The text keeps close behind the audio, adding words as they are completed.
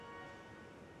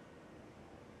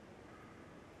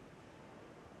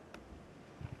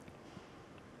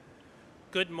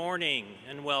Good morning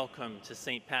and welcome to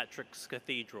St. Patrick's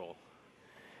Cathedral.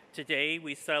 Today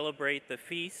we celebrate the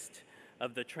feast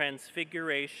of the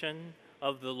Transfiguration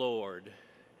of the Lord.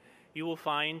 You will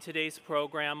find today's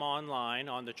program online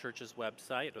on the church's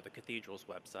website or the cathedral's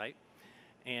website,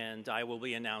 and I will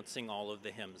be announcing all of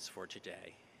the hymns for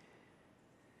today.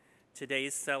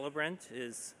 Today's celebrant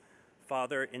is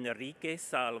Father Enrique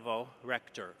Salvo,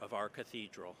 rector of our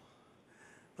cathedral.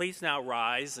 Please now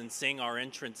rise and sing our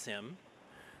entrance hymn,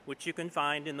 which you can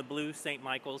find in the blue St.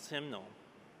 Michael's hymnal.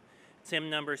 It's hymn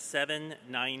number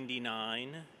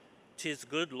 799, "'Tis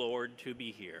Good, Lord, to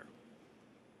be Here."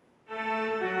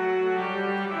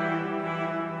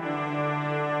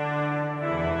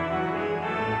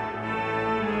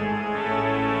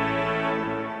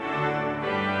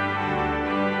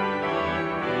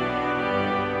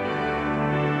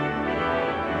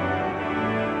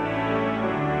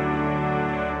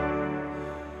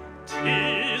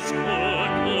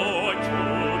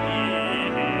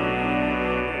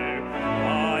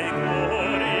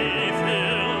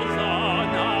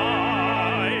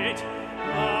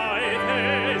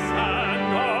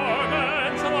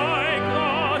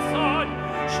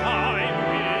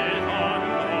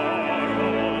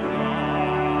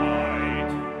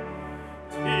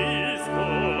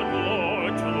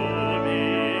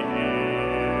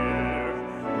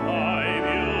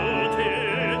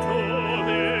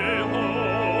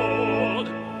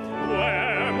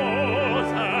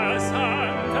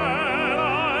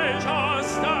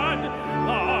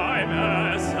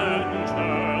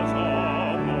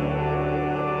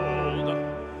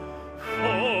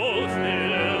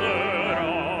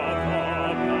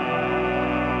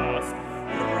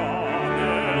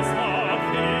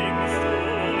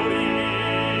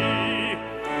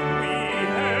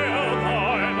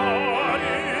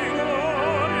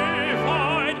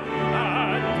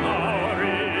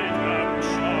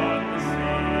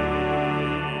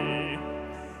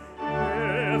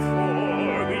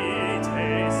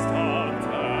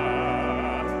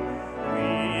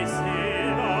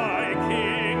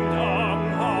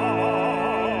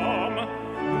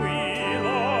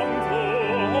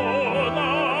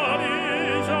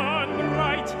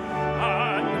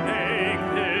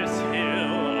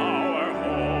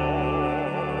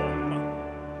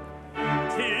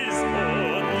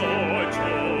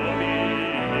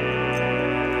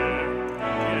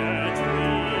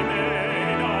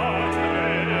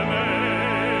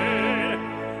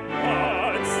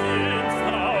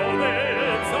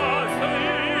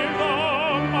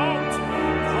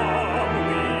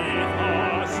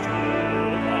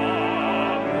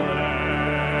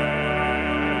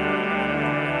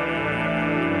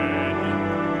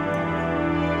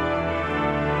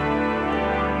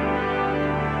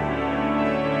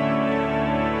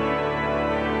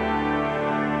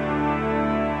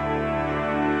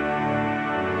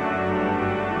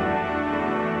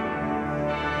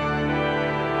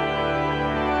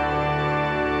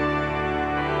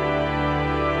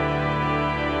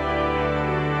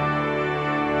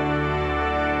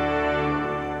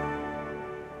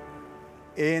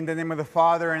 In the name of the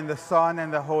Father, and the Son,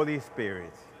 and the Holy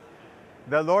Spirit.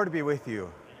 The Lord be with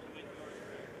you.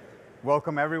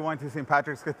 Welcome everyone to St.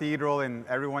 Patrick's Cathedral and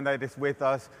everyone that is with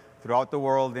us throughout the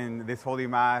world in this Holy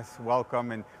Mass.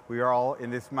 Welcome, and we are all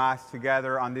in this Mass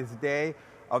together on this day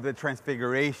of the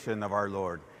Transfiguration of our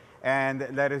Lord. And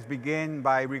let us begin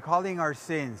by recalling our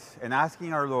sins and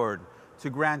asking our Lord to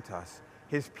grant us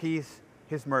His peace,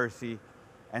 His mercy,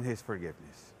 and His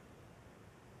forgiveness.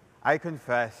 I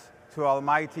confess to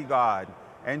Almighty God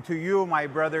and to you, my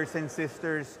brothers and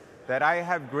sisters, that I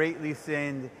have greatly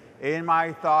sinned in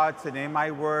my thoughts and in my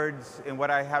words, in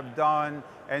what I have done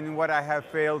and in what I have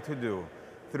failed to do,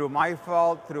 through my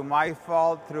fault, through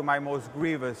my most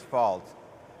grievous fault.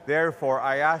 Therefore,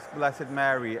 I ask Blessed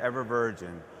Mary, ever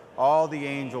Virgin, all the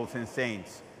angels and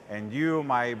saints, and you,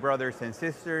 my brothers and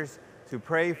sisters, to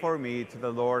pray for me to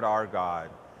the Lord our God.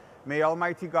 May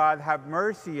Almighty God have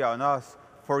mercy on us,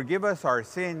 forgive us our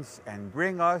sins, and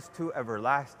bring us to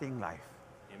everlasting life.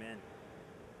 Amen.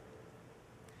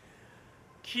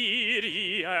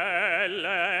 Kyrie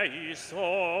eleison,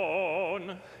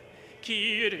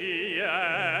 Kyrie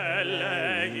eleison,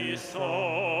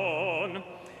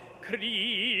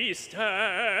 Christe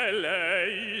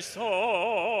eleison,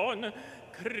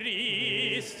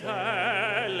 Christe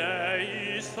eleison,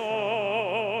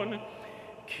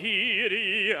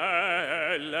 Kyrie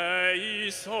eleison,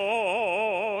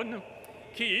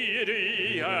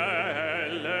 Kyrie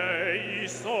eleison.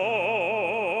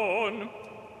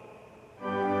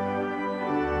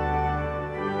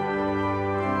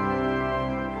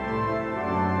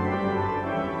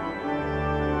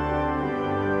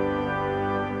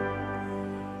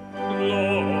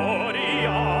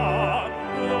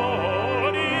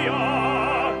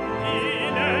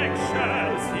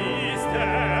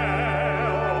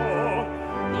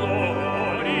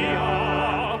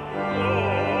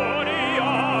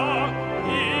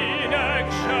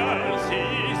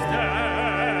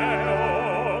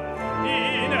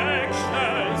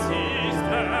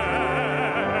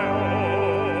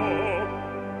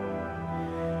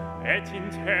 et in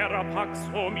terra pax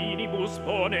hominibus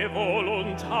bone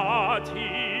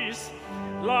voluntatis.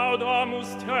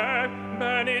 Laudamus te,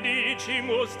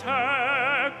 benedicimus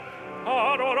te,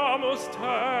 adoramus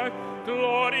te,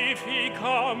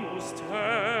 glorificamus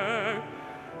te.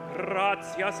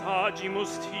 Gratias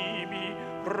agimus tibi,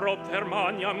 propter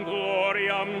magnam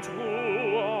gloriam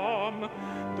tuam.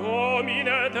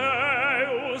 Domine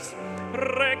Deus,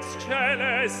 Rex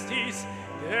Celestis,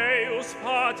 Deus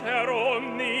Pater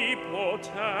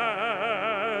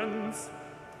omnipotens.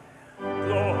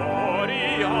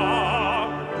 Gloria,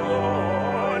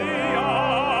 gloria,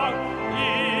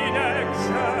 in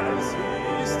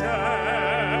excelsis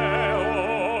Deo.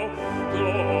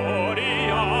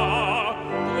 Gloria,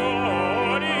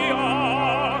 gloria,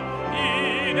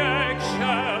 in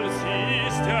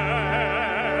excelsis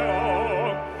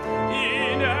Deo.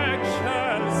 In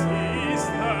excelsis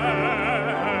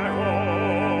Deo.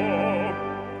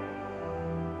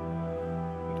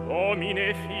 Domine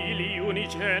Filii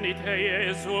unigenite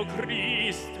Iesu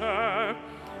Christe,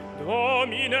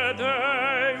 Domine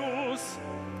Deus,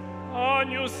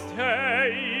 Agnus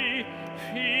Dei,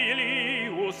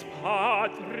 Filius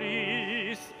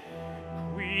Patris,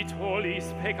 qui tollis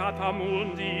peccata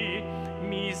mundi,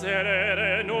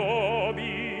 miserere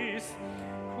nobis,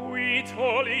 qui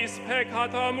tollis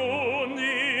peccata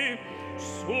mundi,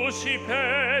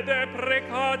 suscipe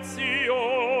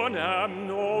deprecationem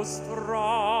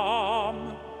nostram.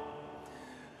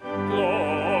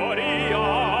 Gloria,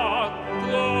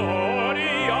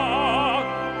 gloria,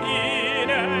 in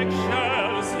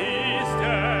excelsis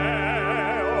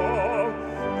Deo.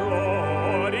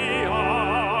 Gloria,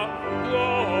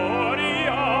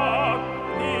 gloria,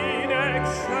 in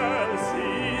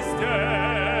excelsis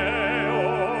Deo.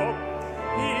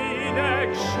 In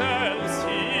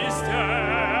excelsis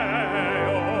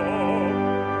Deo.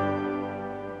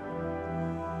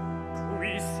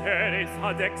 Qui sedes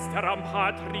ad exteram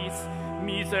Patris,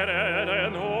 miserere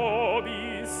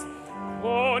nobis,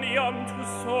 quoniam tu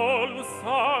solus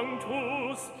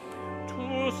sanctus,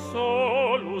 tu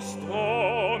solus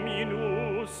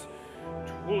Dominus,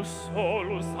 tu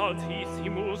solus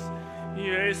altissimus,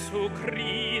 Iesu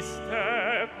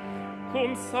Christe,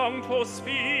 cum Sancto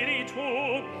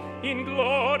Spiritu, in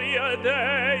gloria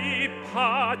Dei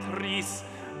Patris.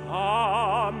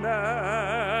 Amen.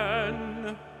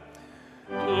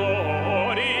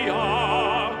 Gloria,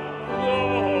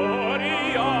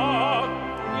 gloria,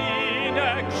 in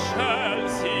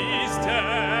excelsis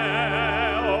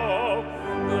Deo.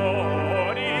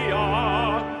 Gloria,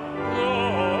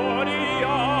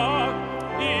 gloria,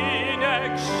 in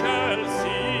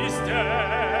excelsis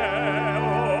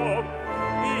Deo.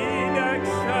 In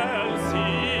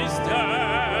excelsis Deo.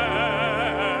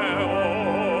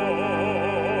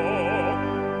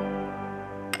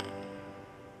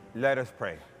 Let us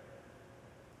pray.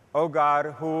 O God,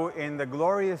 who in the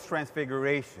glorious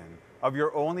transfiguration of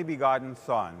your only begotten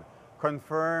Son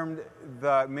confirmed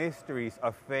the mysteries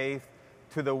of faith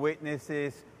to the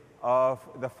witnesses of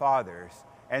the fathers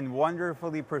and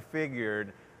wonderfully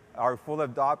prefigured our full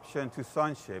adoption to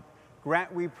sonship,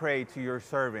 grant, we pray, to your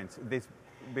servants this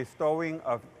bestowing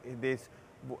of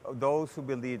those who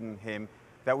believe in him,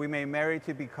 that we may merit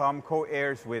to become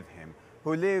co-heirs with him,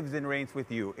 who lives and reigns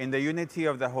with you in the unity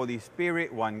of the Holy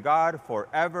Spirit, one God,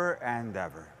 forever and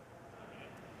ever.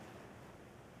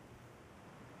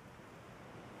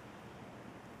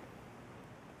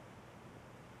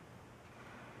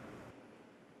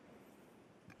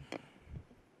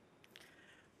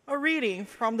 A reading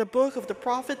from the book of the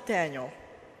prophet Daniel.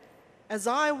 As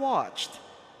I watched,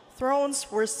 thrones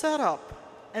were set up,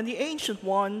 and the Ancient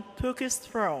One took his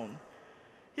throne.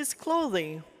 His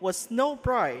clothing was snow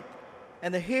bright,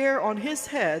 and the hair on his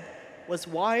head was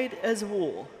white as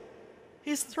wool.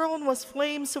 His throne was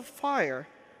flames of fire,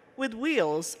 with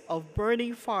wheels of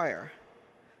burning fire.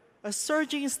 A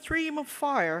surging stream of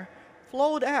fire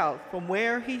flowed out from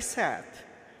where he sat.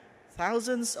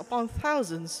 Thousands upon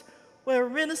thousands were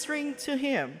ministering to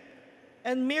him,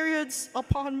 and myriads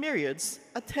upon myriads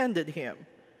attended him.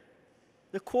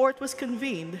 The court was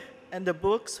convened, and the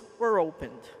books were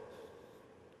opened.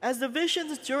 As the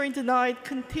visions during the night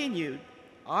continued,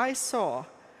 I saw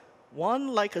one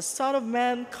like a son of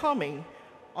man coming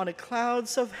on the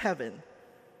clouds of heaven.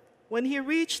 When he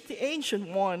reached the Ancient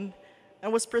One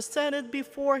and was presented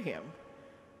before him,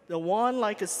 the one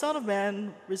like a son of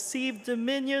man received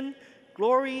dominion,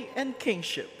 glory, and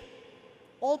kingship.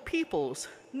 All peoples,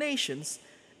 nations,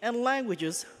 and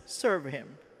languages serve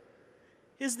him.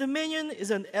 His dominion is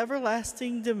an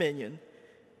everlasting dominion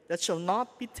that shall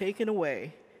not be taken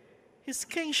away. His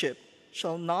kingship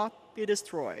shall not be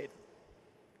destroyed.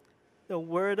 The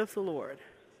word of the Lord.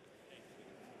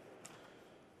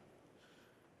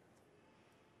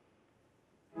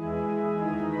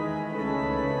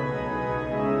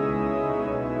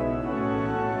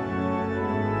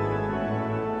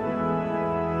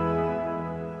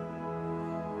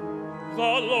 The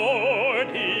Lord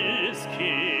is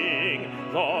King,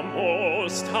 the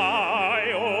Most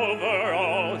High over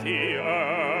all the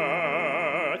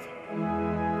earth.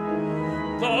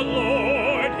 The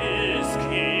Lord is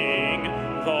King,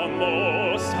 the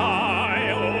Most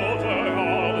High over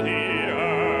all the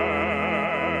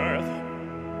earth.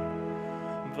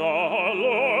 The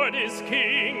Lord is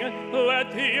King,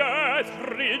 let the earth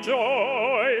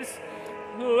rejoice.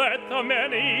 Let the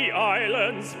many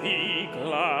islands be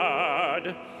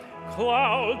glad.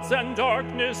 Clouds and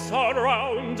darkness are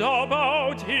round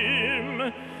about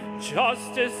him.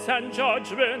 Justice and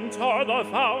judgment are the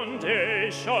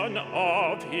foundation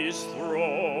of his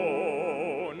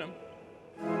throne.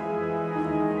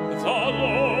 The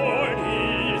Lord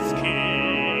is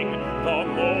King, the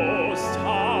Most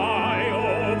High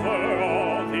over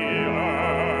all the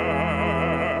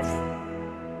earth.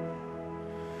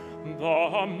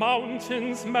 The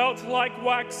mountains melt like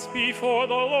wax before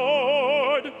the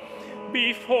Lord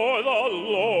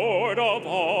of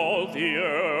all the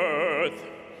earth.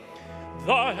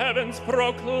 The heavens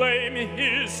proclaim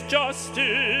his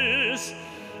justice.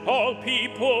 All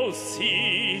people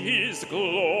see his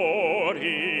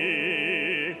glory.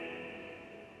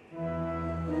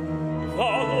 The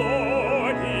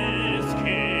Lord is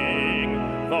King,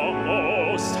 the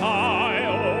Most High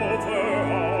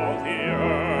over all the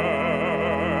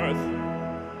earth.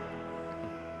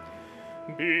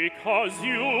 Because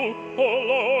you, O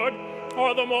Lord,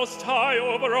 are the Most High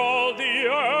over all the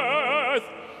earth,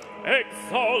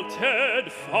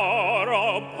 exalted far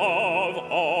above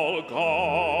all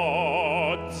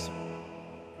gods.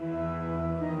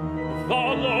 The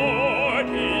Lord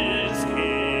is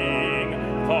King,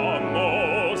 the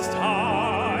Most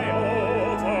High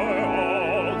over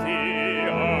all the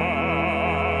earth.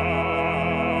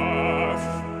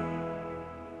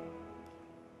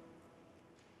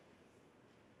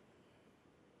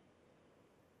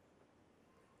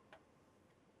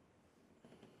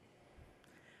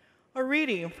 A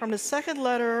reading from the second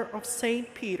letter of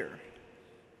St. Peter.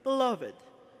 Beloved,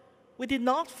 we did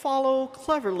not follow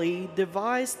cleverly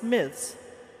devised myths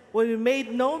when we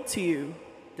made known to you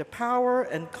the power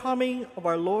and coming of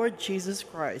our Lord Jesus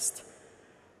Christ,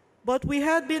 but we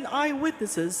had been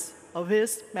eyewitnesses of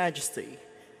his majesty.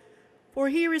 For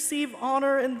he received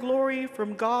honor and glory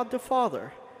from God the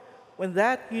Father when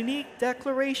that unique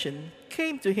declaration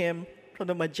came to him from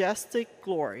the majestic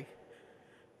glory.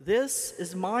 This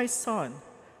is my Son,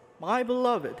 my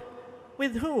beloved,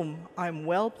 with whom I am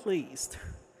well pleased.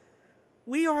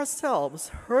 We ourselves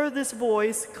heard this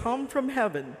voice come from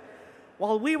heaven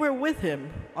while we were with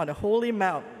him on a holy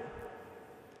mountain.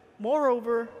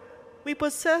 Moreover, we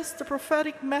possess the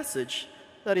prophetic message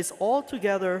that is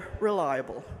altogether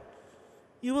reliable.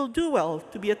 You will do well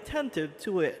to be attentive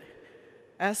to it,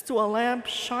 as to a lamp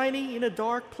shining in a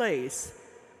dark place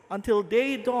until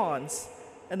day dawns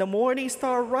and the morning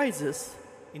star rises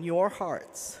in your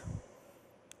hearts.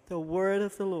 The word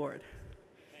of the Lord.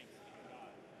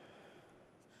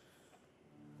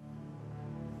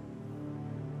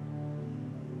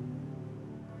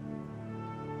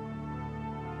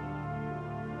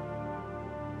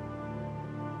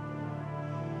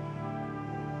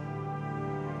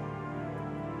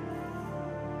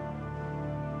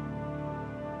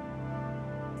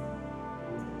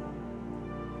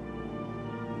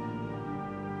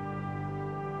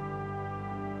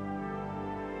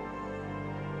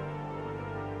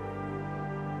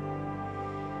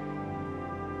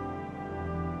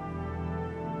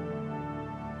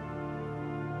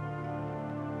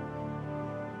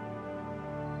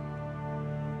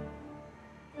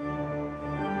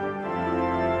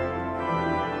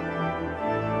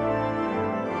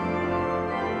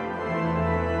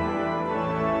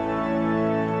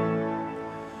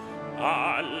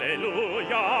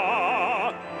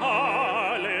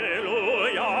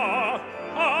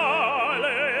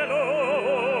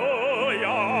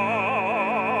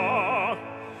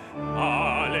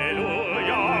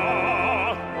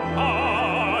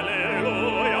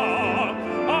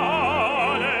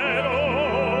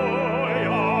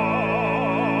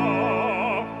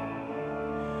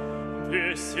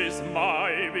 This is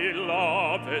my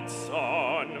beloved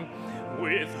Son,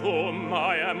 with whom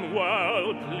I am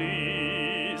well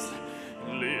pleased.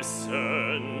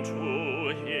 Listen to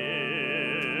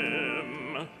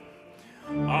him.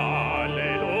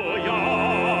 Alleluia,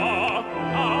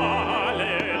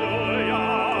 alleluia,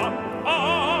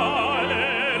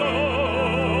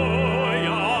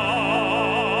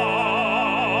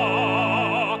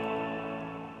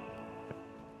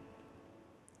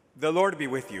 The Lord be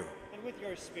with you. And with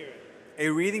your spirit. A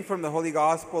reading from the Holy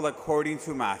Gospel according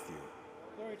to Matthew.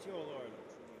 Glory to you, O Lord.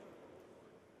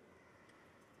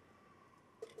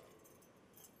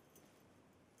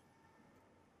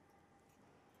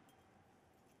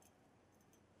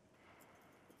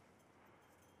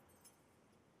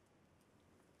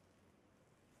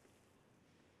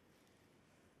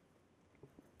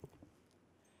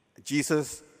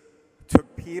 Jesus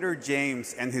took Peter,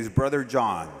 James, and his brother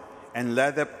John and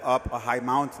led them up a high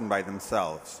mountain by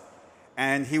themselves.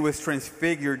 And he was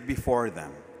transfigured before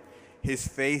them. His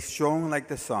face shone like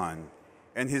the sun,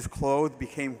 and his clothes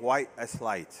became white as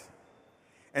light.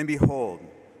 And behold,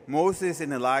 Moses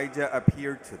and Elijah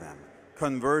appeared to them,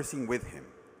 conversing with him.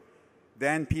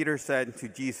 Then Peter said to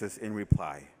Jesus in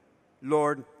reply,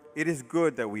 "Lord, it is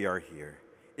good that we are here.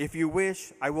 If you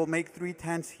wish, I will make 3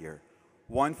 tents here,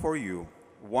 one for you,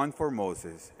 one for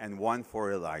Moses, and one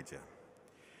for Elijah."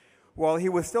 While he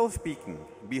was still speaking,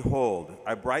 behold,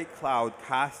 a bright cloud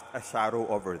cast a shadow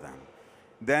over them.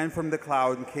 Then from the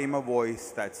cloud came a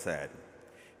voice that said,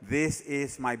 "This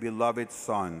is my beloved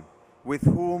Son, with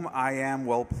whom I am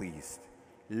well pleased.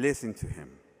 Listen to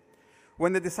him."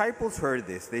 When the disciples heard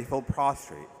this, they fell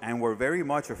prostrate and were very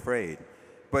much afraid.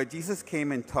 But Jesus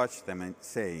came and touched them, and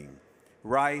saying,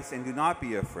 "Rise and do not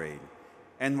be afraid."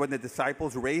 And when the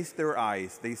disciples raised their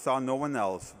eyes, they saw no one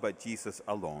else but Jesus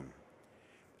alone.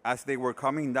 As they were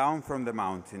coming down from the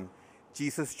mountain,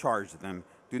 Jesus charged them,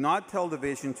 "Do not tell the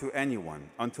vision to anyone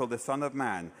until the Son of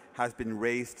Man has been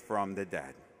raised from the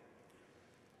dead."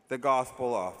 The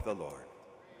Gospel of the Lord.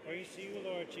 Praise to you,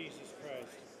 Lord Jesus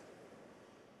Christ.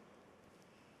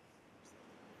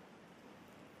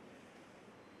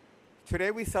 Today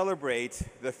we celebrate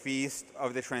the Feast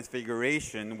of the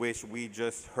Transfiguration, which we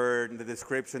just heard the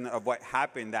description of what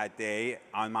happened that day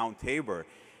on Mount Tabor.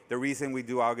 The reason we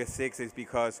do August 6th is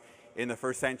because in the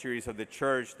first centuries of the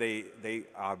church, they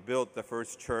built the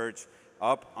first church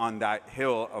up on that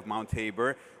hill of Mount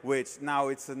Tabor, which now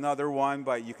it's another one,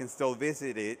 but you can still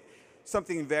visit it.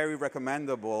 Something very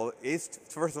recommendable is,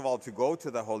 first of all, to go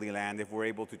to the Holy Land if we're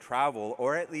able to travel,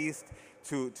 or at least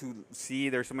to see.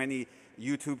 There's so many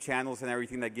YouTube channels and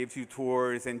everything that gives you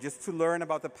tours, and just to learn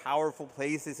about the powerful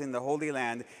places in the Holy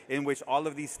Land in which all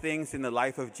of these things in the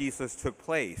life of Jesus took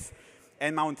place.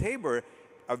 And Mount Tabor,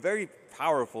 a very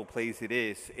powerful place it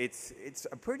is. It's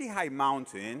a pretty high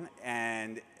mountain,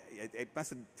 and it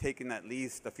must have taken at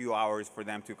least a few hours for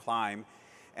them to climb.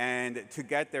 And to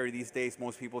get there these days,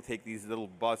 most people take these little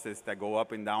buses that go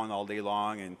up and down all day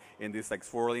long and just like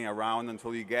swirling around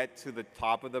until you get to the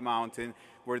top of the mountain,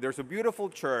 where there's a beautiful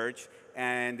church.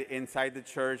 And inside the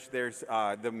church, there's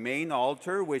the main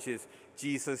altar, which is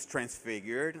Jesus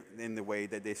transfigured in the way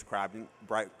that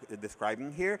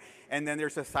describing here. And then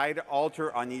there's a side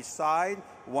altar on each side,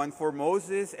 one for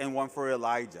Moses and one for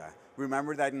Elijah.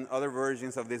 Remember that in other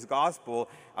versions of this gospel,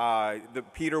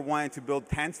 Peter wanted to build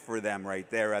tents for them right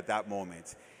there at that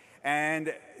moment.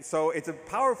 And so it's a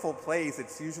powerful place.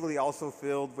 It's usually also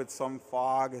filled with some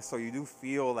fog, so you do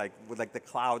feel like with like the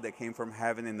cloud that came from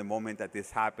heaven in the moment that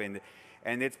this happened,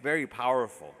 and it's very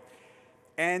powerful.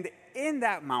 And in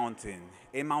that mountain,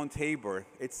 in Mount Tabor,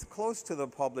 it's close to the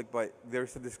public, but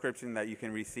there's a description that you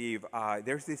can receive.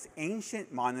 There's this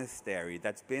ancient monastery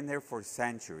that's been there for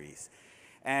centuries.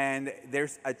 And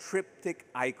there's a triptych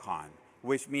icon,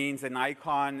 which means an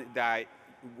icon that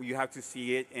you have to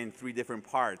see it in 3 different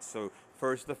parts. So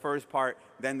first the first part,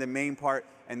 then the main part,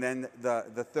 and then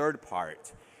the third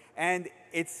part. And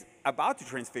it's about the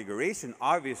Transfiguration,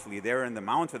 obviously, there in the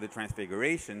Mount of the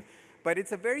Transfiguration, but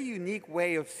it's a very unique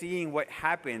way of seeing what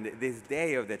happened this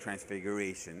day of the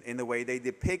Transfiguration in the way they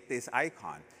depict this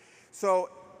icon. So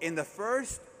in the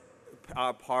first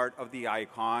part of the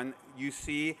icon, you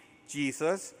see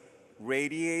Jesus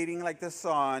radiating like the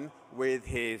sun with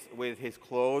his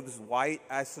clothes white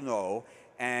as snow,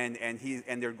 and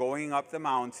they're going up the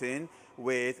mountain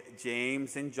with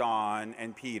James and John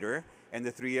and Peter, and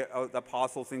the 3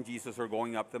 apostles and Jesus are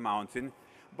going up the mountain.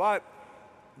 But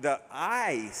the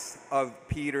eyes of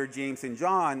Peter, James, and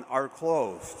John are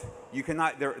closed. You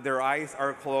cannot, their eyes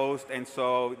are closed, and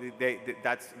so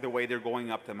that's the way they're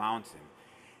going up the mountain.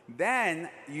 Then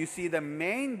you see the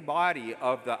main body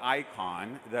of the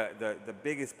icon, the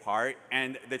biggest part,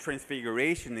 and the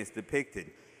Transfiguration is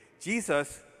depicted.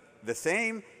 Jesus, the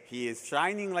same, he is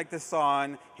shining like the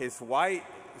sun, his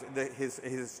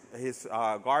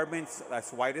garments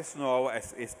as white as snow,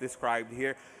 as is described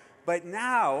here. But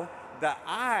now the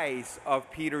eyes of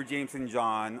Peter, James, and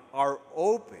John are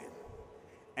open.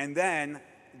 And then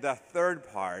the third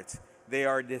part, they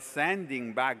are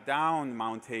descending back down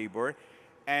Mount Tabor.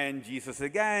 And Jesus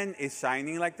again is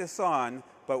shining like the sun,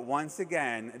 but once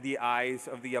again, the eyes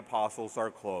of the apostles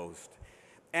are closed.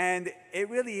 And it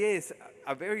really is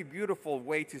a very beautiful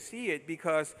way to see it,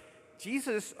 because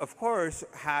Jesus, of course,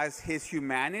 has his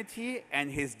humanity and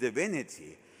his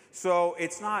divinity. So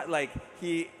it's not like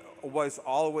he was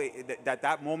always,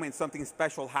 that moment something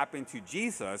special happened to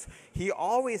Jesus. He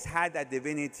always had that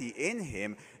divinity in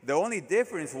him. The only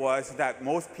difference was that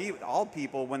all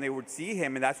people, when they would see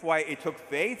him, and that's why it took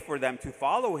faith for them to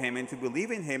follow him and to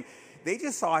believe in him, they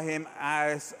just saw him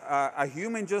as a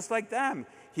human just like them.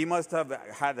 He must have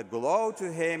had a glow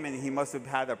to him, and he must have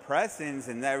had a presence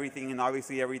and everything, and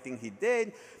obviously everything he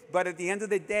did. But at the end of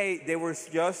the day, they were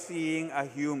just seeing a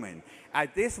human.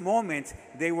 At this moment,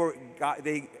 they were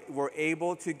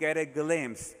able to get a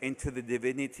glimpse into the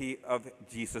divinity of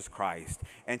Jesus Christ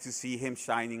and to see him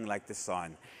shining like the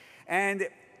sun. And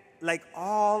like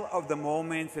all of the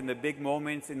moments and the big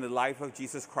moments in the life of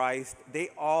Jesus Christ, they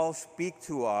all speak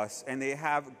to us, and they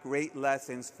have great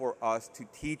lessons for us to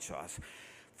teach us.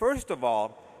 First of all,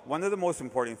 one of the most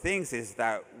important things is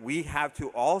that we have to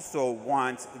also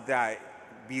want that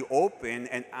be open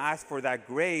and ask for that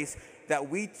grace that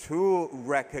we too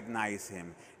recognize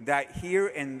him, that here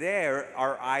and there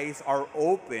our eyes are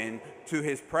open to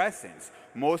his presence.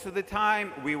 Most of the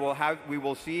time we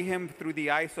will see him through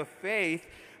the eyes of faith,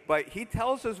 but he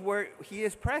tells us where he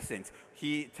is present.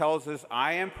 He tells us,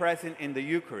 I am present in the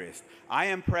Eucharist. I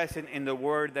am present in the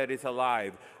Word that is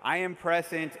alive. I am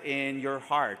present in your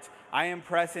heart. I am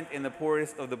present in the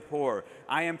poorest of the poor.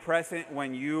 I am present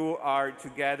when you are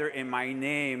together in my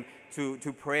name to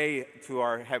pray to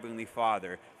our Heavenly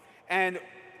Father. And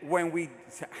when we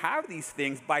have these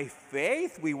things, by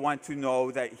faith, we want to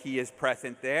know that he is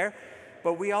present there.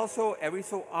 But we also, every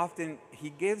so often, he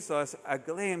gives us a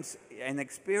glimpse, an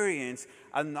experience,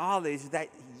 a knowledge that,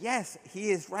 yes,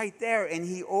 he is right there, and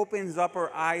he opens up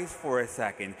our eyes for a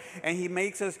second. And he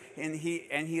makes us, and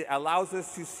he allows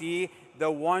us to see the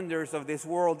wonders of this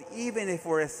world, even if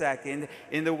for a second,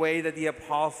 in the way that the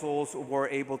apostles were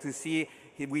able to see.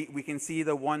 We can see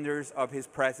the wonders of his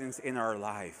presence in our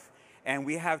life. And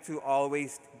we have to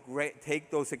always take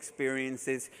those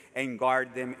experiences and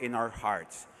guard them in our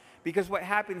hearts. Because what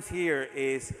happens here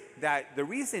is that the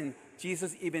reason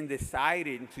Jesus even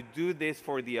decided to do this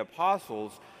for the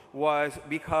apostles was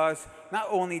because not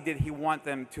only did he want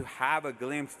them to have a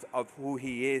glimpse of who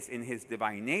he is in his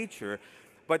divine nature,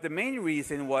 but the main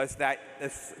reason was that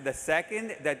the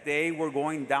second that they were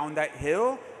going down that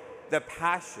hill, the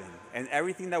passion and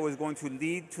everything that was going to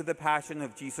lead to the passion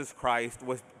of Jesus Christ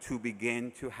was to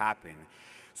begin to happen.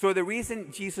 So the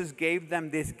reason Jesus gave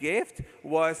them this gift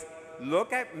was,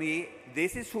 look at me,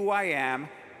 this is who I am.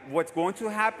 What's going to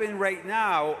happen right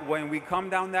now when we come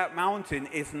down that mountain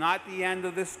is not the end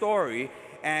of the story,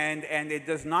 and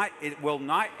it will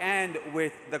not end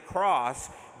with the cross.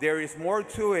 There is more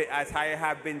to it, as I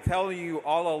have been telling you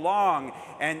all along,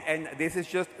 and this is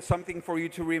just something for you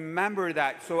to remember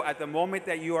that. So at the moment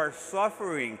that you are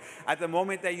suffering, at the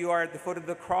moment that you are at the foot of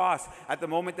the cross, at the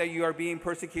moment that you are being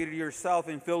persecuted yourself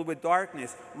and filled with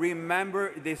darkness,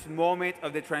 remember this moment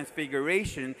of the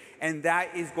transfiguration, and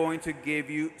that is going to give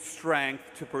you strength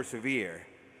to persevere.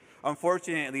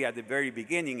 Unfortunately, at the very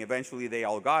beginning, eventually they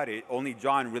all got it. Only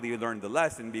John really learned the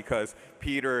lesson, because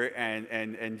Peter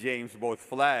and James both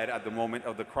fled at the moment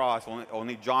of the cross.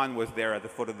 Only John was there at the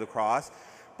foot of the cross.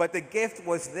 But the gift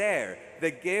was there.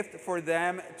 The gift for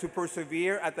them to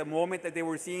persevere at the moment that they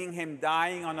were seeing him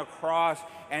dying on a cross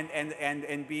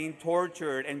and being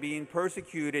tortured and being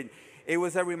persecuted. It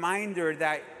was a reminder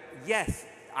that, yes,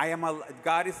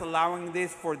 God is allowing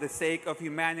this for the sake of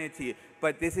humanity,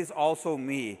 but this is also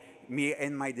me. Me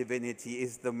and my divinity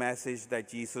is the message that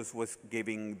Jesus was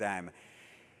giving them.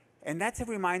 And that's a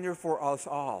reminder for us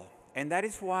all. And that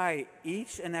is why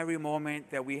each and every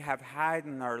moment that we have had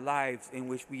in our lives in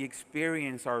which we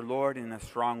experience our Lord in a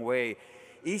strong way,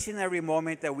 each and every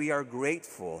moment that we are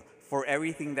grateful for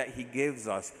everything that he gives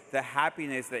us, the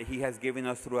happiness that he has given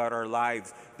us throughout our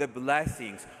lives, the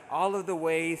blessings, all of the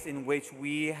ways in which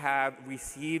we have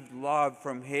received love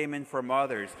from him and from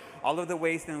others, all of the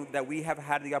ways that we have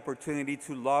had the opportunity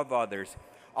to love others,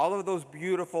 all of those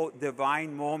beautiful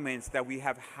divine moments that we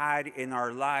have had in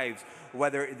our lives,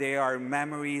 whether they are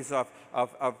memories of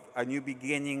a new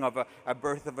beginning, of a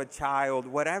birth of a child,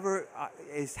 whatever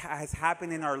has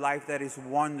happened in our life that is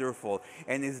wonderful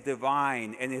and is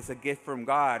divine and is a gift from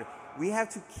God, we have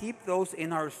to keep those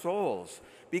in our souls.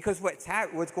 Because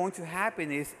what's going to happen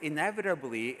is,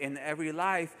 inevitably in every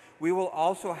life, we will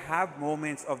also have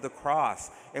moments of the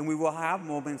cross, and we will have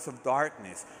moments of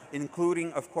darkness,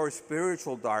 including, of course,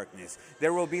 spiritual darkness.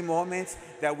 There will be moments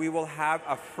that we will have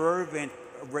a fervent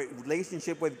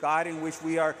relationship with God in which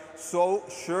we are so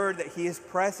sure that He is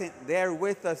present there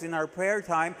with us in our prayer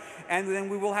time. And then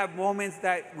we will have moments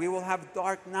that we will have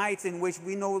dark nights in which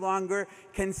we no longer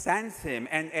can sense Him,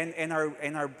 and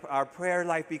our prayer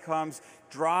life becomes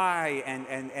dry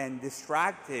and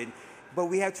distracted. But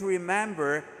we have to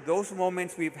remember those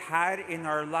moments we've had in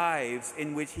our lives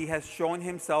in which He has shown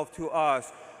Himself to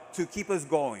us to keep us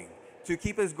going. To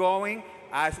keep us going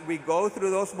as we go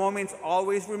through those moments,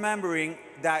 always remembering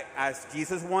that, as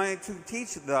Jesus wanted to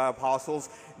teach the apostles,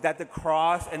 that the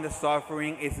cross and the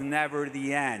suffering is never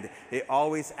the end. It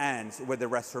always ends with the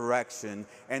resurrection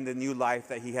and the new life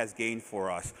that He has gained for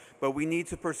us. But we need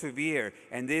to persevere,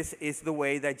 and this is the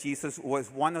way that Jesus was,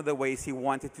 one of the ways He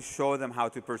wanted to show them how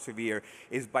to persevere,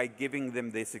 is by giving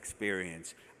them this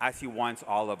experience, as He wants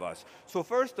all of us. So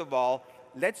first of all,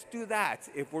 let's do that.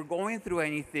 If we're going through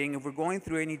anything, if we're going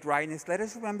through any dryness, let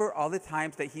us remember all the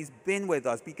times that He's been with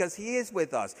us, because He is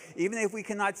with us. Even if we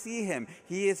cannot see Him,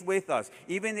 He is with us.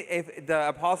 Even if the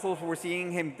apostles were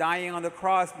seeing Him dying on the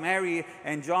cross, Mary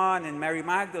and John and Mary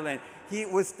Magdalene, He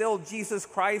was still Jesus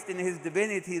Christ in His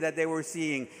divinity that they were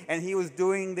seeing. And He was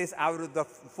doing this out of the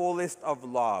fullest of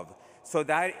love. So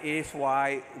that is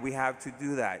why we have to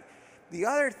do that. The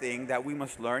other thing that we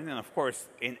must learn, and of course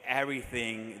in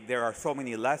everything there are so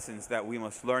many lessons that we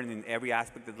must learn in every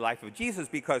aspect of the life of Jesus,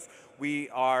 because we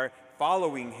are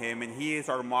following Him and He is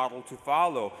our model to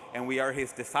follow, and we are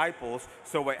His disciples,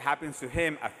 so what happens to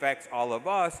Him affects all of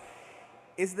us,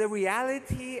 is the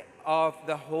reality of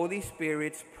the Holy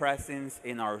Spirit's presence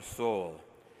in our soul.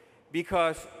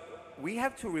 Because we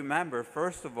have to remember,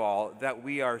 first of all, that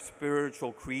we are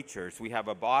spiritual creatures. We have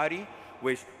a body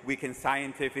which we can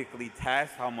scientifically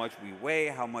test how much we weigh,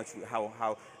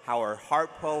 how our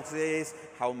heart pulse is,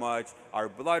 how much our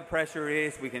blood pressure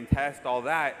is. We can test all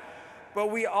that. But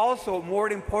we also,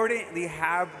 more importantly,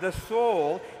 have the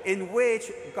soul, in which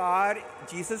God,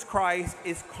 Jesus Christ,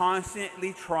 is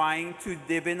constantly trying to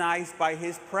divinize by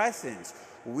His presence.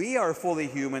 We are fully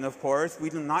human, of course. We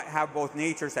do not have both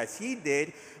natures as He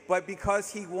did, but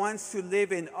because He wants to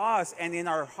live in us and in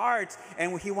our hearts,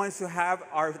 and He wants to have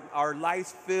our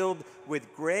lives filled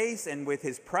with grace and with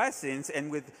His presence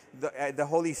and with the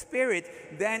Holy Spirit,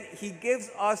 then He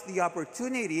gives us the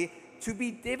opportunity to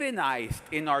be divinized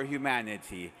in our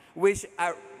humanity, which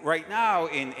right now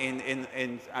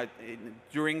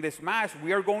during this Mass,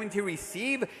 we are going to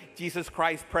receive Jesus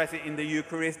Christ present in the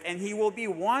Eucharist, and He will be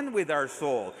one with our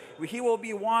soul. He will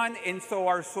be one, and so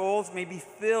our souls may be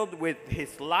filled with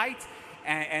His light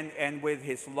and with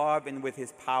His love and with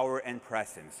His power and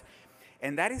presence.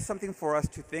 And that is something for us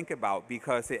to think about,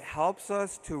 because it helps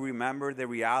us to remember the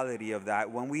reality of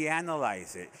that when we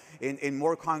analyze it in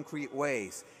more concrete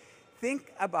ways.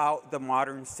 Think about the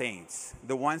modern saints,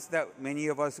 the ones that many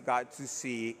of us got to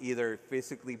see either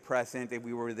physically present if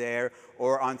we were there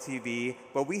or on TV,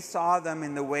 but we saw them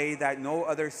in the way that no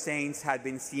other saints had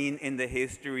been seen in the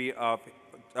history of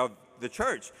the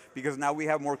church, because now we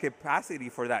have more capacity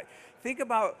for that. Think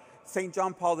about St.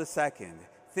 John Paul II.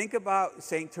 Think about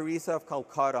St. Teresa of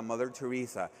Calcutta, Mother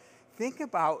Teresa. Think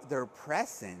about their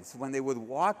presence when they would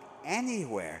walk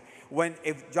anywhere.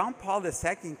 If John Paul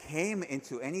II came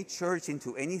into any church,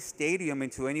 into any stadium,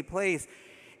 into any place,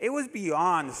 it was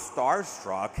beyond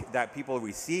starstruck that people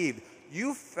received.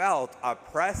 You felt a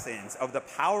presence of the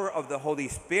power of the Holy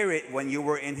Spirit when you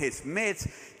were in His midst,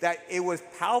 that it was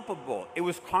palpable, it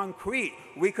was concrete.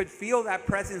 We could feel that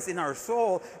presence in our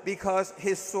soul because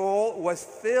His soul was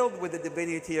filled with the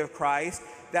divinity of Christ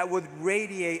that would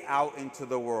radiate out into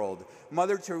the world.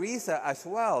 Mother Teresa as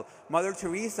well. Mother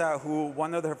Teresa, who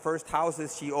one of her first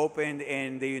houses she opened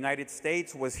in the United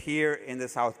States was here in the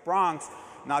South Bronx,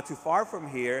 not too far from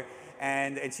here,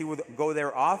 and she would go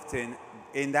there often.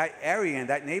 In that area, in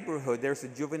that neighborhood, there's a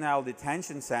juvenile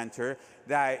detention center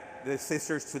that the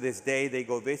sisters to this day, they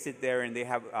go visit there, and they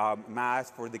have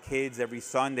Mass for the kids every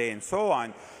Sunday and so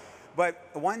on. But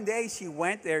one day she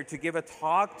went there to give a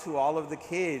talk to all of the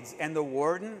kids, and the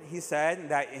warden, he said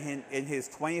that in his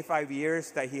 25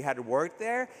 years that he had worked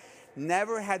there,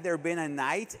 never had there been a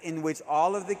night in which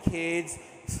all of the kids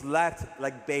slept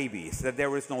like babies, that there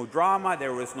was no drama,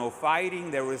 there was no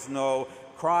fighting, there was no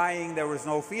crying, there was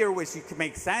no fear, which you can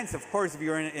make sense, of course, if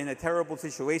you're in a terrible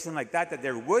situation like that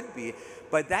there would be.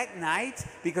 But that night,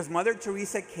 because Mother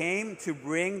Teresa came to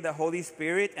bring the Holy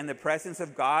Spirit and the presence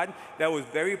of God that was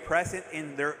very present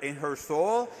in her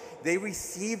soul, they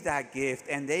received that gift,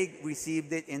 and they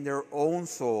received it in their own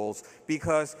souls,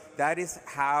 because that is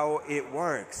how it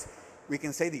works. We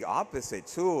can say the opposite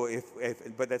too,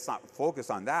 but let's not focus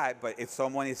on that. But if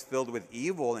someone is filled with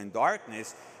evil and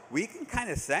darkness, we can kind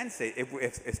of sense it,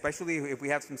 especially if we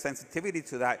have some sensitivity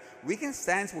to that. We can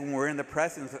sense when we're in the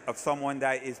presence of someone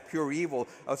that is pure evil,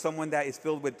 of someone that is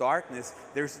filled with darkness.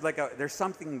 There's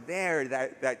something there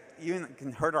that even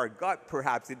can hurt our gut,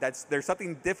 perhaps. There's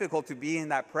something difficult to be in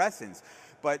that presence.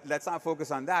 But let's not focus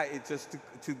on that. It's just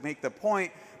to make the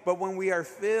point. But when we are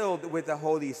filled with the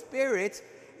Holy Spirit,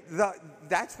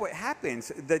 that's what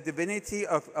happens. The divinity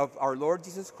of our Lord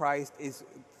Jesus Christ is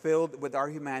filled with our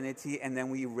humanity, and then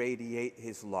we radiate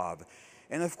his love.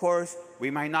 And of course,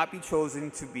 we might not be chosen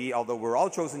to be, although we're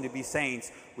all chosen to be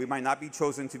saints, we might not be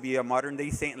chosen to be a modern-day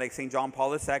saint like St. John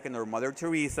Paul II or Mother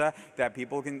Teresa that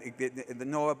people can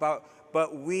know about.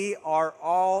 But we are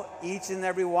all, each and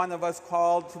every one of us,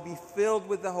 called to be filled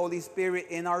with the Holy Spirit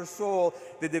in our soul,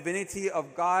 the divinity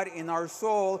of God in our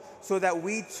soul, so that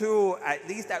we too, at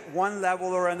least at one level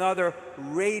or another,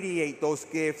 radiate those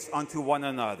gifts unto one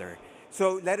another.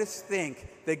 So let us think,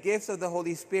 the gifts of the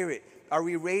Holy Spirit, are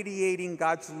we radiating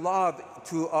God's love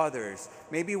to others?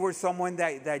 Maybe we're someone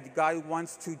that God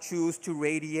wants to choose to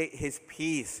radiate his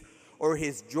peace, or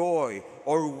his joy,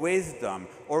 or wisdom,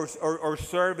 or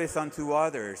service unto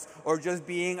others, or just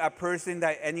being a person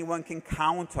that anyone can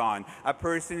count on, a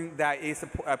person that is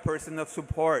a person of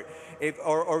support,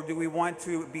 or do we want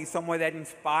to be someone that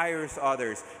inspires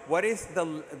others? What is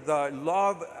the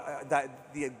love,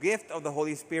 the gift of the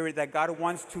Holy Spirit that God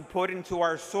wants to put into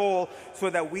our soul so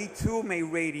that we too may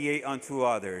radiate unto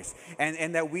others,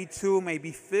 and that we too may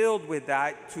be filled with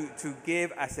that to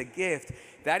give as a gift?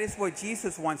 That is what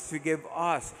Jesus wants to give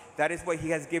us. That is what he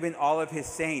has given all of his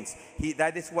saints.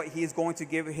 That is what he is going to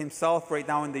give himself right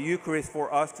now in the Eucharist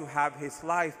for us to have his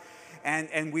life.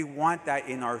 And we want that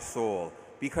in our soul,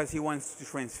 because he wants to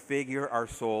transfigure our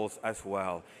souls as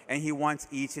well. And he wants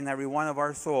each and every one of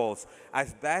our souls,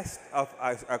 as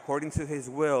according to his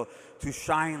will, to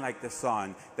shine like the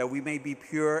sun, that we may be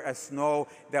pure as snow,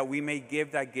 that we may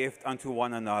give that gift unto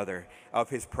one another of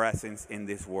his presence in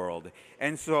this world.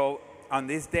 And so, on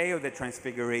this day of the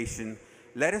Transfiguration,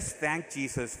 let us thank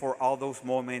Jesus for all those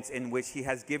moments in which he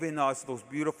has given us those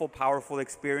beautiful, powerful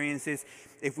experiences.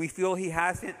 If we feel he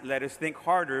hasn't, let us think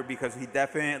harder, because he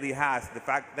definitely has. The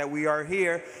fact that we are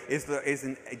here is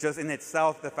just in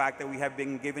itself the fact that we have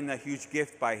been given a huge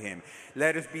gift by him.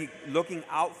 Let us be looking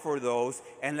out for those,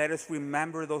 and let us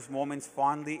remember those moments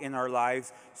fondly in our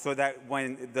lives, so that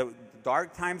when the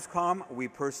dark times come, we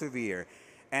persevere.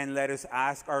 And let us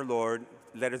ask our Lord,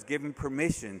 let us give him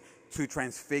permission to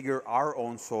transfigure our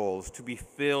own souls, to be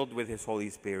filled with his Holy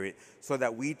Spirit, so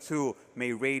that we too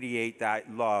may radiate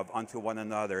that love unto one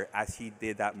another as he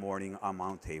did that morning on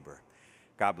Mount Tabor.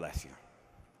 God bless you.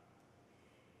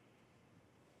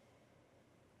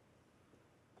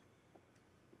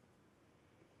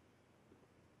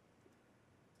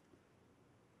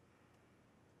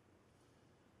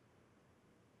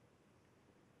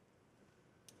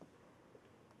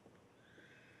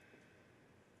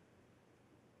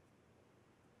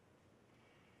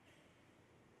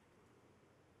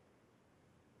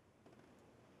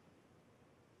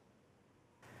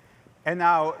 And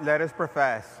now let us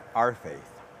profess our faith.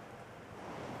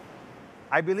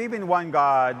 I believe in one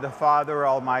God, the Father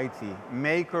Almighty,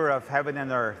 maker of heaven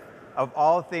and earth, of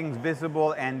all things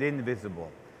visible and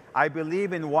invisible. I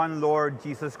believe in one Lord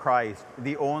Jesus Christ,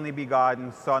 the only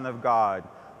begotten Son of God,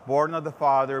 born of the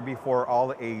Father before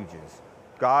all ages,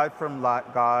 God from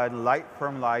God, light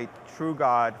from light, true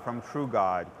God from true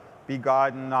God,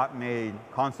 begotten, not made,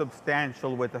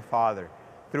 consubstantial with the Father.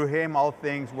 Through him all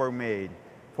things were made.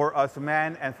 For us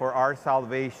men and for our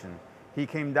salvation, he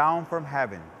came down from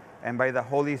heaven, and by the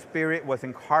Holy Spirit was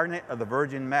incarnate of the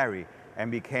Virgin Mary, and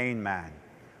became man.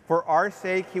 For our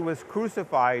sake he was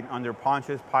crucified under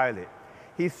Pontius Pilate.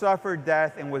 He suffered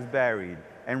death and was buried,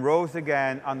 and rose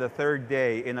again on the third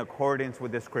day in accordance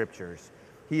with the Scriptures.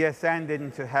 He ascended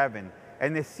into heaven,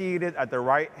 and is seated at the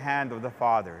right hand of the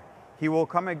Father. He will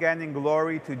come again in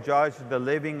glory to judge the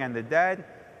living and the dead,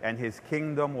 and his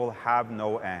kingdom will have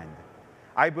no end.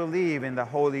 I believe in the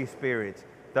Holy Spirit,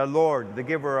 the Lord, the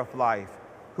giver of life,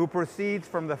 who proceeds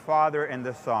from the Father and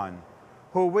the Son,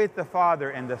 who with the Father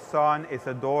and the Son is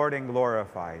adored and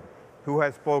glorified, who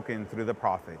has spoken through the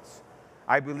prophets.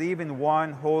 I believe in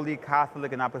one holy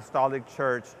Catholic and Apostolic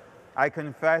Church. I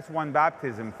confess one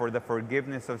baptism for the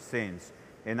forgiveness of sins,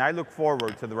 and I look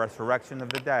forward to the resurrection of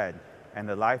the dead and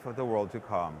the life of the world to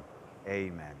come.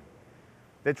 Amen.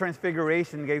 The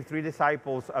Transfiguration gave 3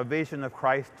 disciples a vision of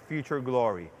Christ's future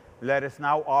glory. Let us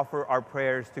now offer our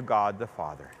prayers to God the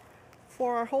Father.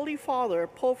 For our Holy Father,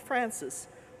 Pope Francis,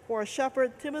 for our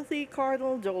Shepherd Timothy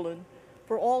Cardinal Dolan,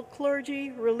 for all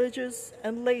clergy, religious,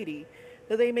 and laity,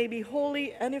 that they may be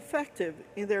holy and effective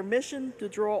in their mission to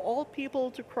draw all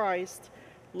people to Christ,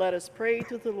 let us pray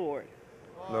to the Lord.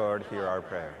 Lord, hear our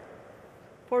prayer.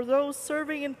 For those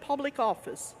serving in public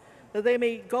office, that they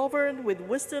may govern with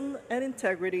wisdom and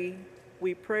integrity,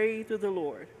 we pray to the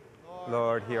Lord.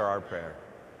 Lord, hear our prayer.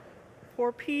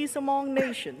 For peace among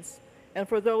nations, and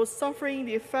for those suffering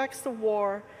the effects of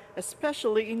war,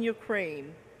 especially in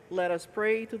Ukraine, let us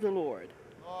pray to the Lord.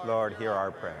 Lord, hear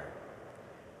our prayer.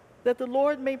 That the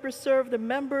Lord may preserve the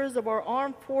members of our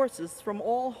armed forces from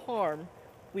all harm,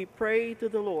 we pray to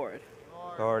the Lord.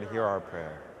 Lord, hear our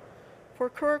prayer. For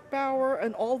Kirk Bauer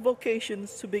and all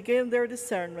vocations to begin their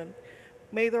discernment,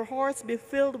 may their hearts be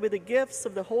filled with the gifts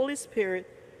of the Holy Spirit,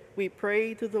 we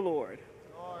pray to the Lord.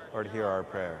 Lord, hear our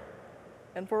prayer.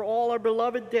 And for all our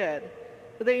beloved dead,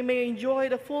 that they may enjoy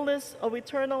the fullness of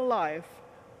eternal life,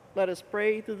 let us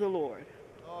pray to the Lord.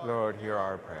 Lord, hear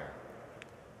our prayer.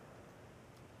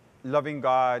 Loving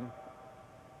God,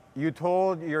 you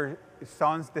told your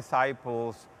son's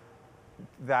disciples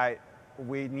that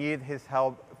we need his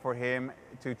help for him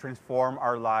to transform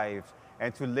our lives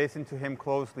and to listen to him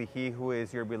closely, he who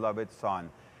is your beloved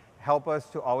Son. Help us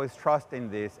to always trust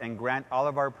in this and grant all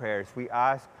of our prayers. We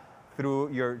ask through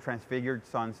your transfigured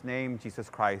Son's name, Jesus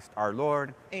Christ, our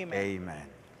Lord. Amen. Amen.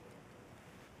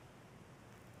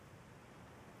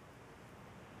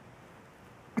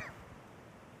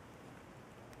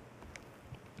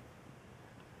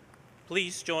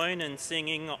 Please join in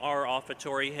singing our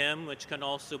offertory hymn, which can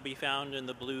also be found in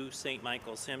the blue St.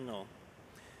 Michael's hymnal.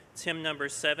 It's hymn number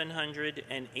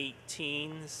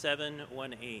 718,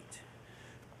 718.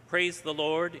 Praise the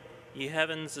Lord, ye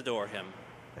heavens adore him.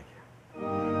 Thank you.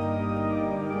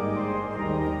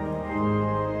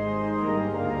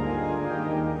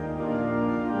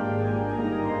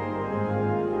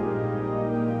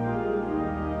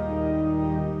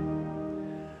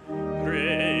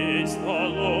 Praise the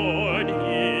Lord,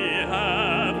 ye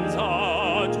heavens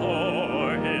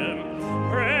adore him.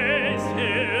 Praise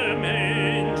him,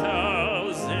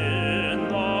 angels in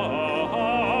the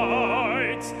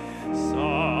heights.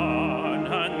 Sun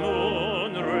and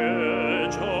moon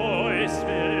rejoice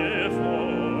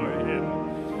before him.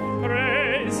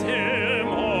 Praise him,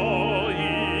 all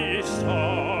ye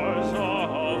stars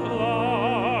of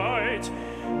light.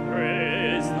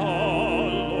 Praise the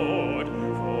Lord,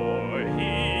 for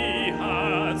he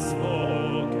hath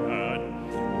spoken.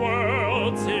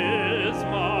 Worlds his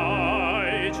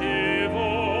mighty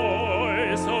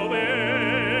voice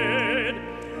obeyed.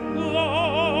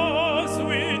 Laws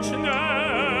which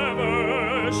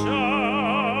never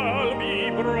shall be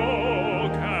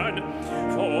broken,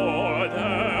 for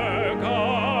their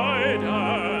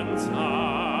guidance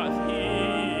hath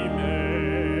he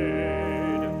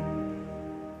made.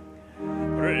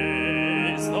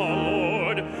 Praise the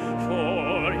Lord,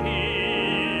 for he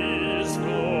is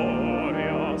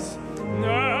glorious.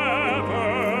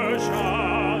 Never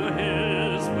shall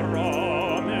his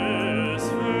promise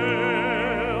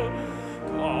fail.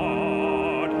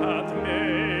 God hath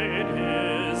made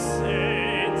his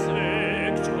saints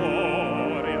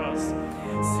victorious.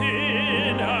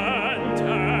 Sin and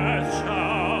death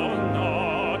shall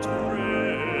not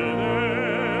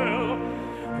prevail.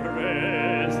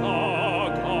 Praise the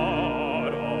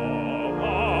God of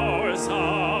our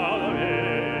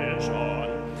salvation.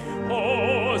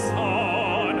 Hosts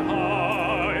on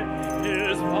high,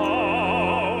 his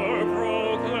power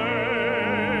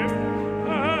proclaim.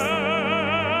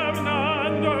 Heaven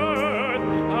and earth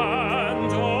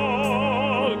and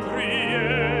all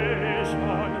creation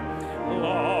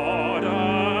laud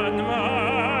and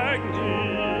magnify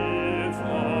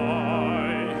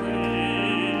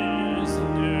his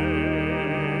name.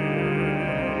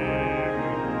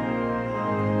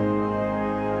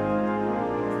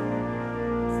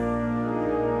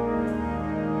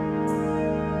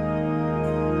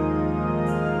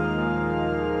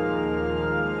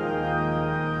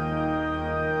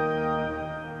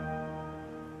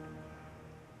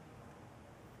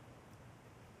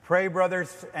 Pray,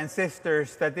 brothers and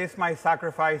sisters, that this my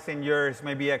sacrifice and yours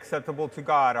may be acceptable to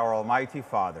God, our Almighty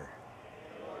Father.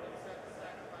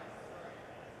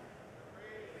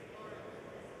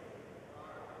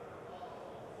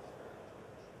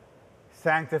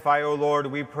 Sanctify, O Lord,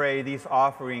 we pray, these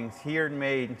offerings here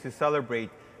made to celebrate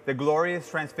the glorious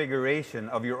transfiguration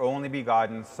of your only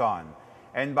begotten Son,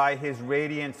 and by his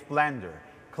radiant splendor,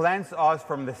 cleanse us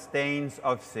from the stains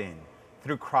of sin,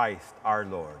 through Christ our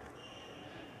Lord.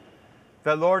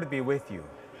 The Lord be with you.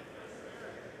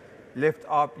 Lift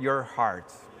up your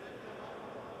hearts.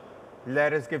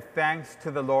 Let us give thanks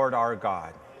to the Lord our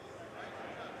God.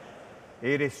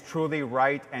 It is truly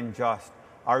right and just,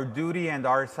 our duty and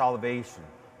our salvation,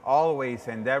 always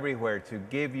and everywhere to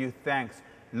give you thanks,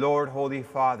 Lord, Holy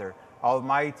Father,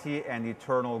 Almighty and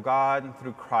eternal God,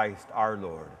 through Christ our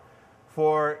Lord.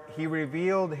 For he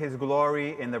revealed his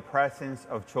glory in the presence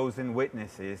of chosen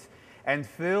witnesses, and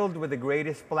filled with the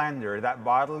greatest splendor that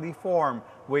bodily form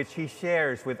which he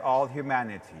shares with all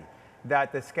humanity,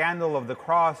 that the scandal of the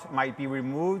cross might be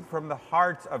removed from the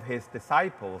hearts of his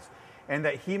disciples, and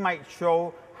that he might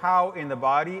show how in the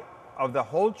body of the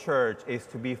whole church is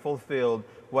to be fulfilled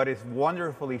what is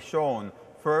wonderfully shown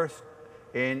first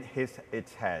in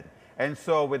its head. And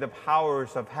so with the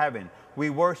powers of heaven, we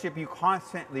worship you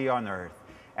constantly on earth,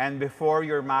 and before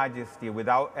your majesty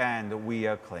without end we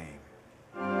acclaim.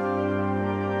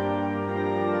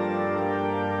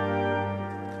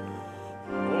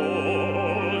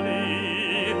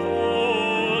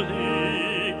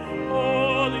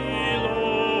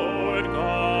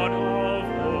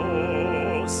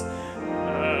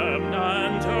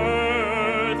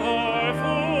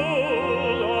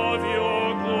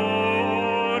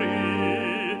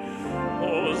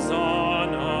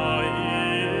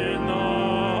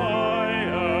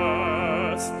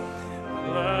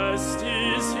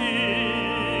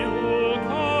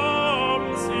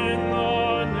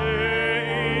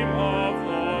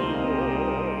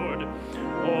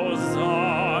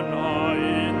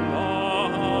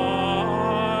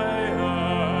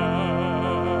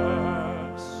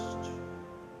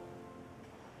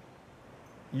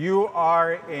 You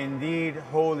are indeed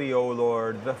holy, O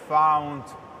Lord, the fount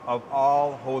of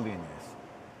all holiness.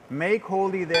 Make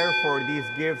holy, therefore, these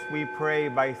gifts, we pray,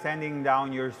 by sending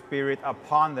down your Spirit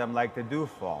upon them like the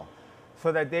dewfall,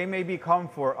 so that they may become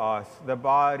for us the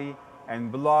body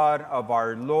and blood of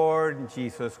our Lord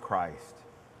Jesus Christ.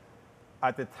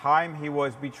 At the time he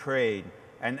was betrayed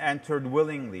and entered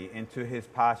willingly into his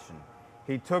passion,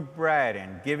 he took bread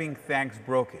and, giving thanks,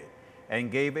 broke it and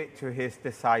gave it to his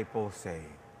disciples,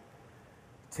 saying,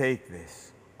 "Take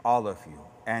this, all of you,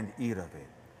 and eat of it,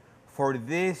 for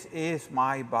this is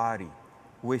my body,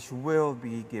 which will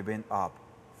be given up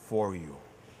for you."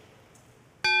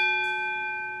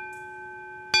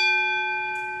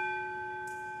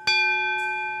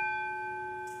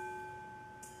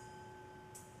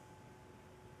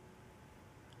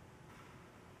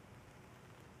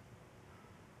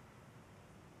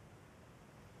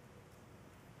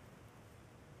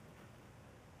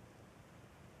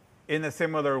 In a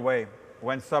similar way,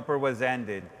 when supper was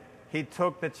ended, he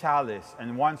took the chalice,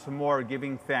 and once more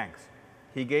giving thanks,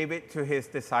 he gave it to his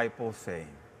disciples,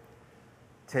 saying,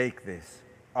 "Take this,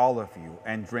 all of you,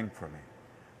 and drink from it,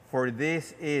 for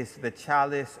this is the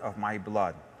chalice of my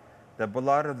blood, the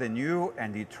blood of the new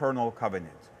and eternal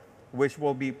covenant, which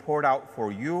will be poured out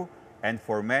for you and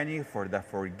for many for the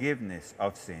forgiveness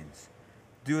of sins.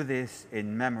 Do this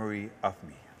in memory of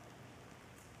me."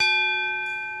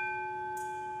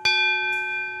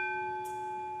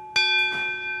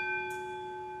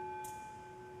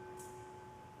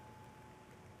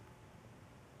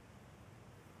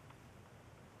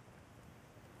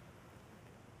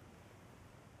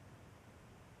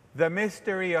 The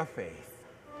mystery of faith.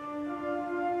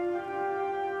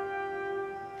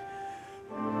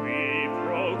 We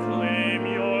proclaim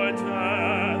your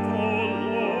death, O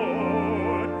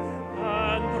Lord,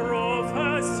 and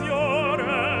profess your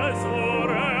resurrection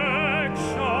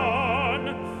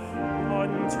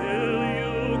until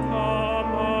you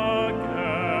come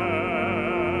again.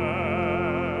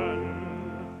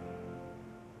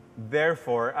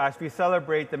 Therefore, as we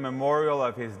celebrate the memorial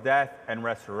of his death and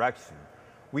resurrection,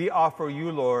 we offer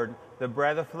you, Lord, the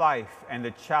bread of life and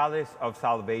the chalice of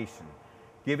salvation,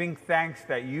 giving thanks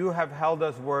that you have held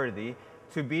us worthy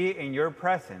to be in your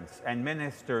presence and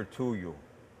minister to you.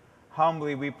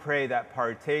 Humbly we pray that,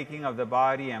 partaking of the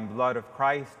body and blood of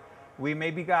Christ, we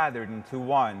may be gathered into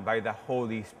one by the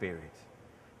Holy Spirit.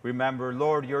 Remember,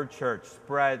 Lord, your church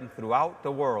spread throughout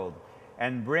the world,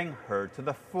 and bring her to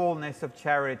the fullness of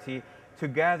charity,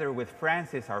 together with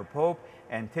Francis, our Pope,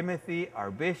 and Timothy, our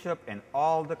bishop, and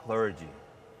all the clergy.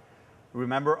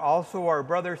 Remember also our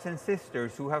brothers and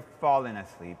sisters who have fallen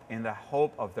asleep in the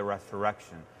hope of the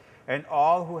resurrection, and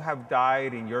all who have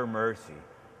died in your mercy.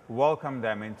 Welcome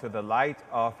them into the light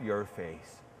of your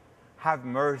face. Have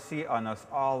mercy on us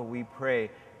all, we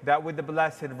pray, that with the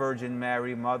Blessed Virgin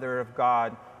Mary, Mother of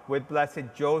God, with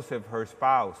blessed Joseph, her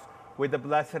spouse, with the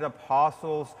blessed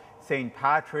apostles, Saint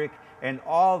Patrick, and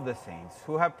all the saints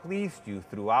who have pleased you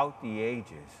throughout the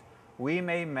ages, we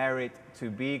may merit to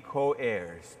be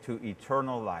co-heirs to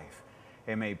eternal life,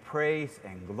 and may praise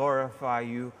and glorify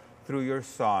you through your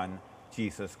Son,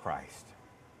 Jesus Christ.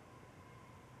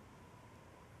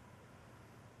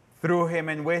 Through him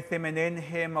and with him and in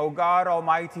him, O God,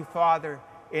 Almighty Father,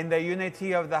 in the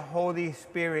unity of the Holy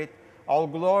Spirit, all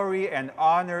glory and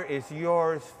honor is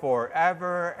yours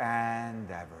forever and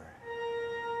ever.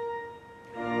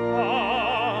 Amen.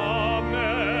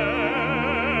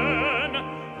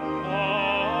 Amen.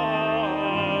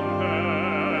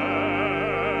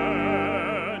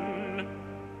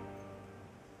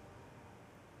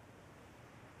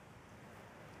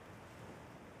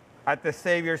 At the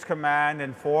Savior's command,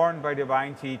 informed by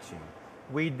divine teaching,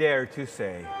 we dare to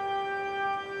say,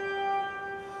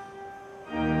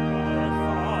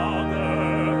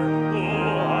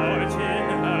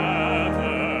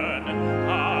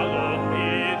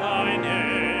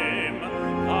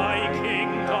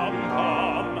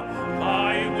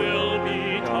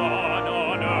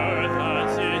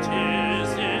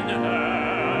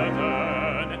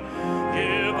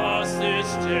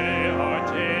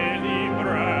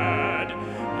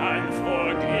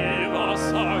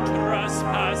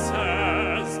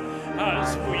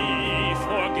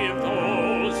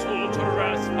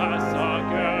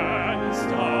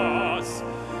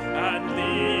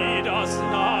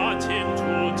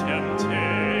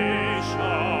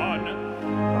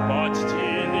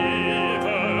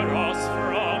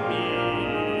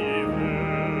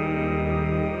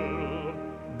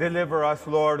 Deliver us,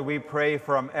 Lord, we pray,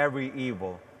 from every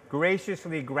evil.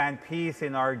 Graciously grant peace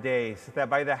in our days, that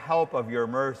by the help of your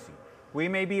mercy, we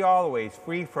may be always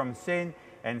free from sin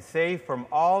and safe from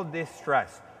all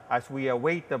distress, as we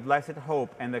await the blessed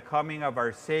hope and the coming of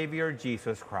our Savior,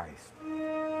 Jesus Christ.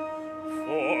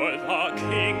 For the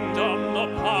kingdom, the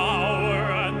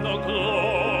power, and the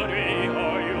glory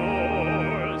are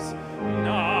yours,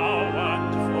 now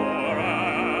and forever.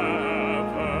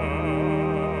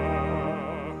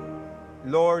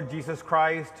 Lord Jesus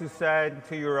Christ, who said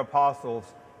to your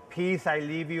apostles, "Peace I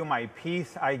leave you, my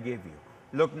peace I give you,"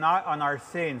 look not on our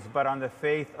sins, but on the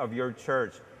faith of your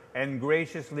church, and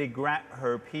graciously grant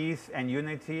her peace and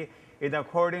unity in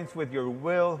accordance with your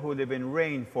will, who live and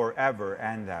reign forever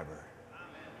and ever.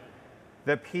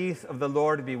 The peace of the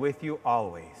Lord be with you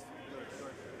always.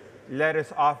 Let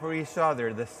us offer each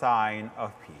other the sign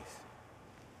of peace.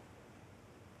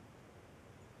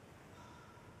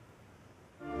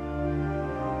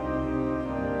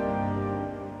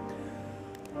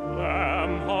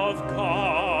 Lamb of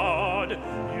God,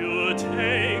 you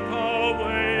take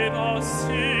away the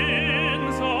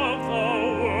sins of the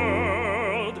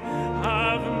world.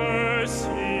 Have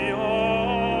mercy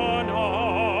on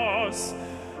us.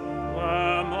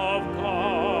 Lamb of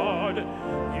God,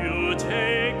 you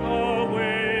take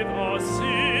away the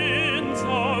sins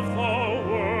of the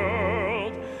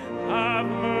world. Have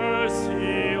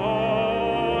mercy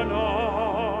on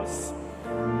us.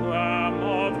 Lamb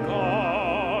of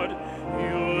God,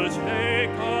 you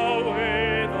take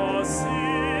away the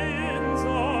sins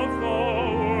of the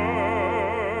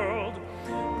world.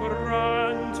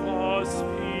 Grant us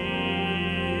peace.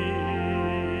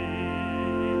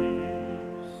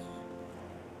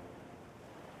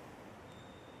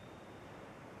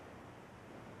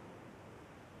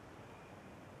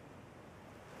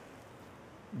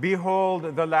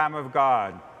 Behold the Lamb of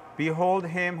God. Behold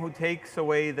him who takes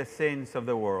away the sins of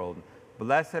the world.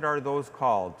 Blessed are those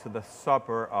called to the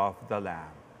supper of the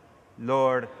Lamb.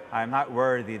 Lord, I am not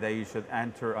worthy that you should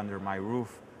enter under my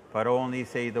roof, but only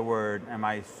say the word, and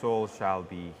my soul shall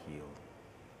be healed.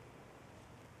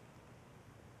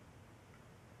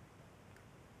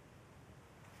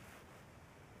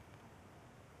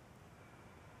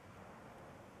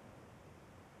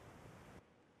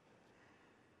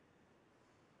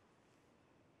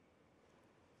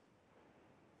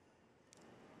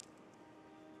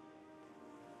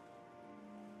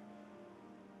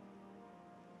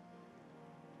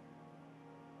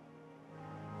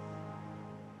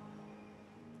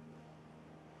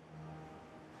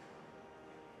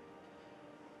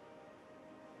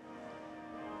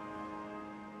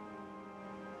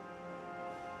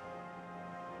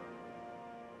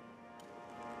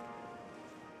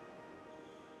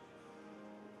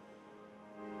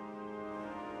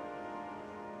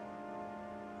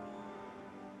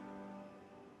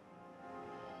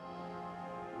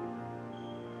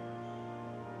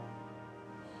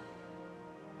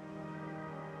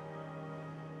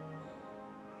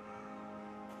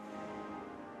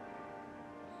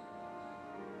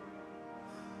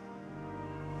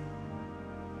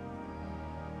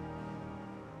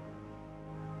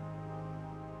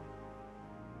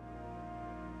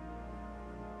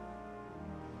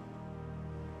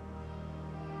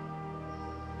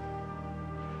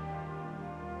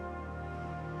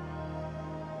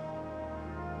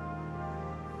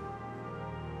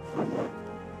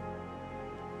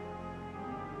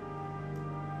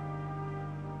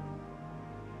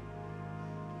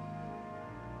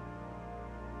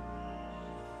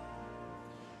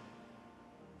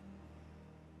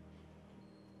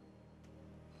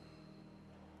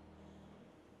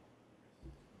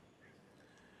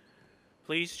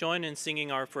 Please join in singing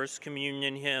our First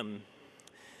Communion hymn,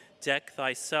 Deck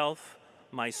Thyself,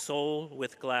 My Soul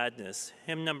with Gladness,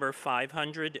 hymn number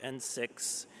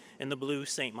 506 in the blue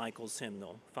St. Michael's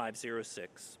hymnal,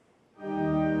 506.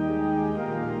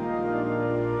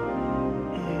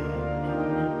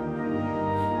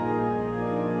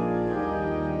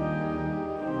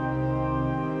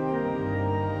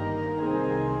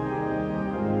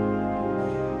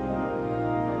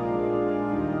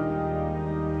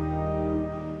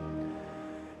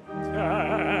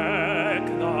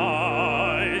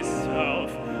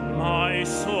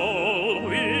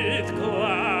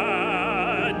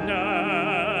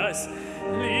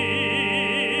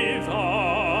 Leave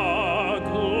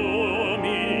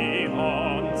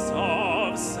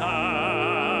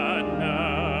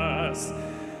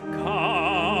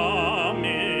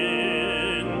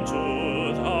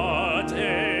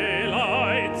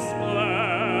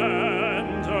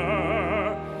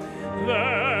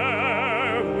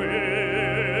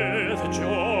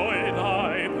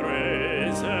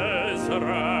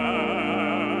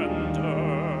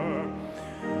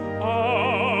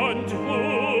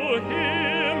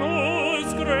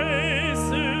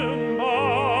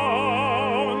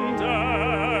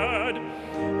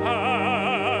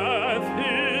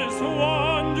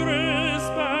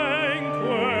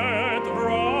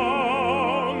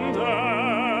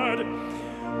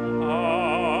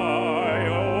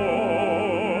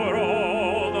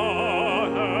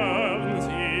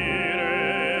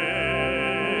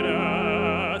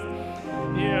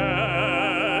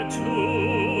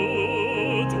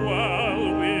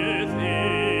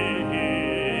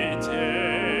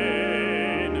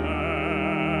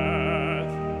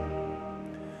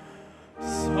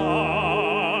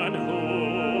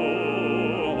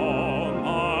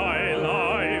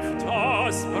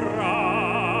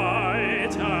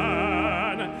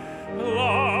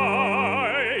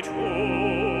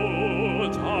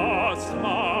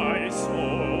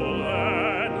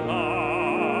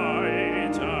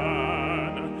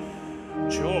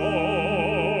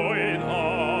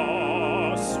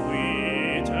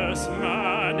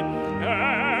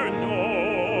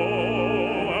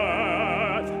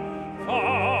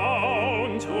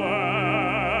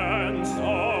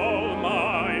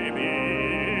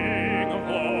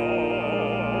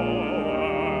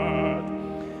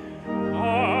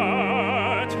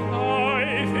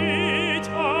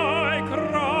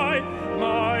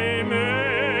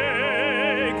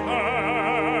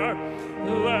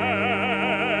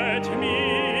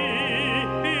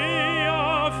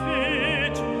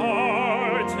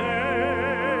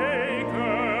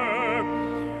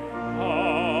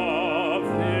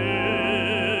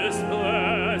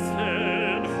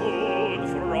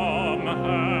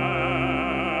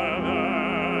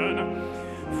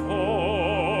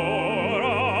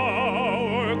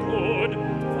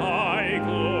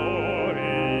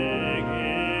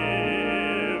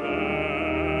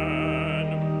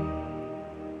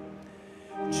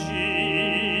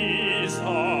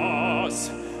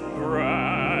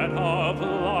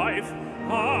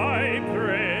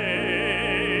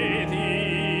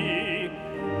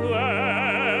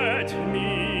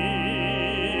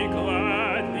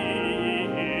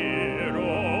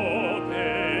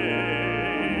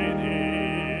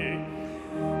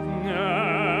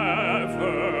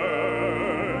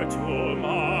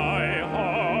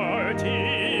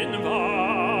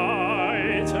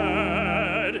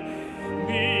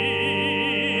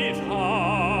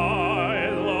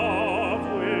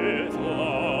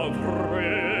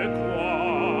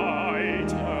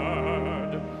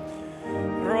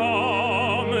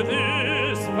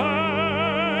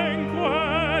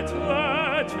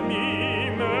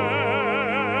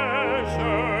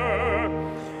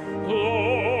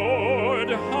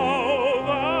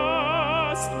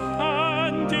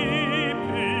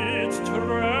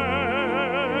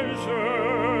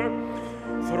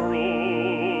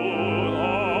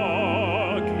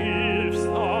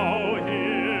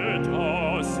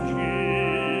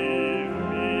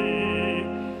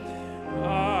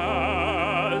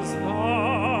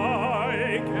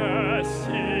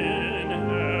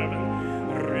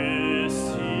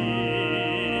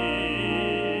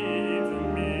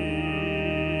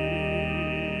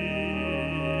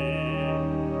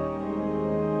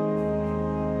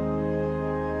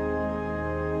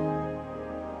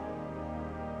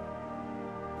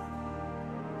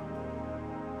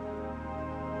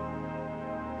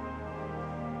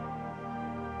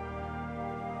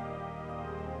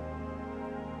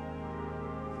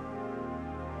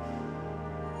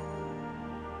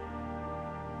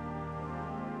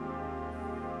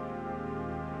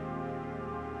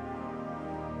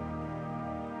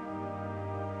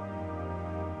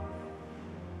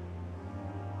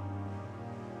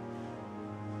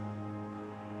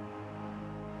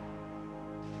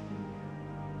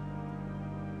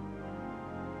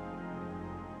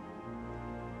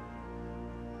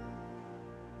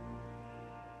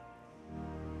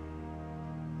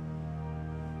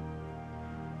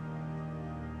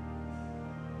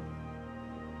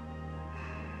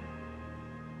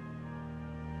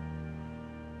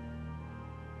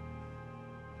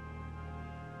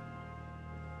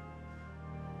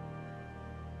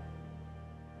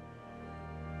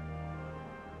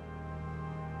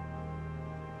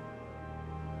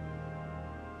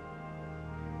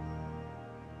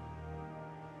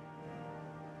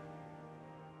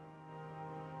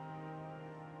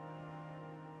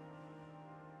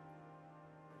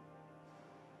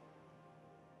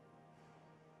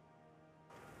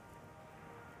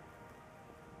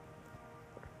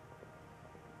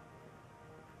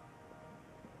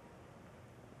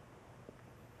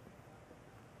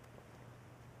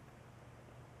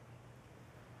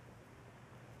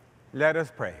Let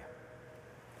us pray.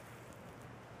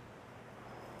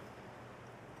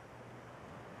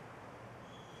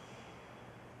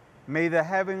 May the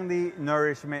heavenly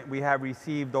nourishment we have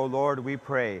received, O Lord, we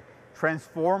pray,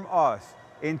 transform us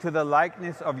into the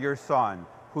likeness of your Son,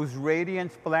 whose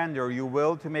radiant splendor you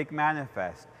will to make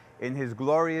manifest in his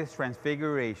glorious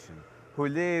transfiguration, who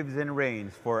lives and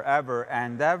reigns forever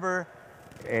and ever.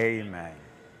 Amen.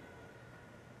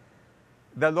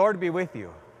 The Lord be with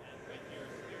you.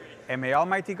 And may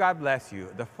Almighty God bless you,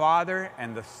 the Father,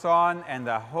 and the Son, and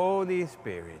the Holy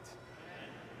Spirit.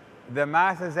 The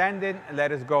Mass has ended.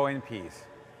 Let us go in peace.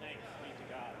 Thanks be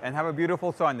to God. And have a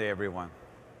beautiful Sunday, everyone.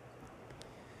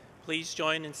 Please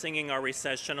join in singing our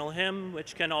recessional hymn,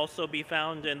 which can also be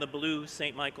found in the blue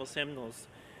St. Michael's hymnals.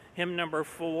 Hymn number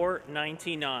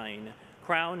 499,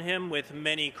 Crown Him with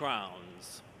Many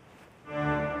Crowns.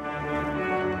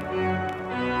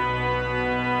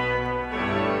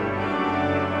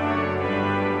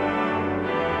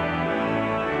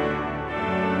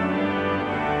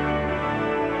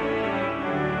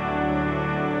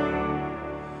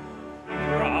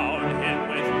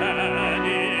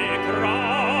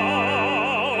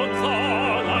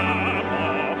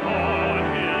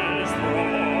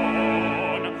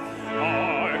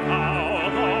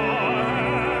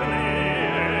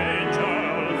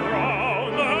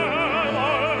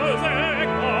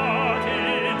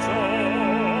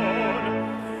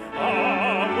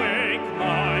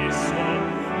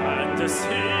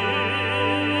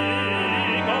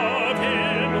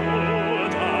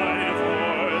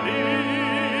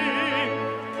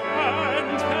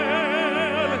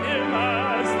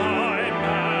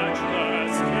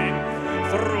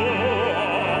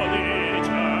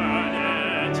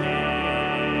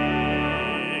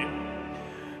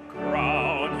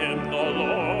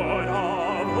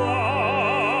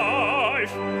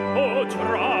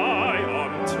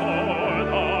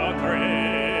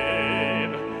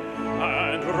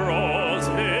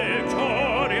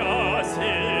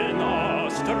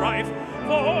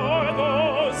 For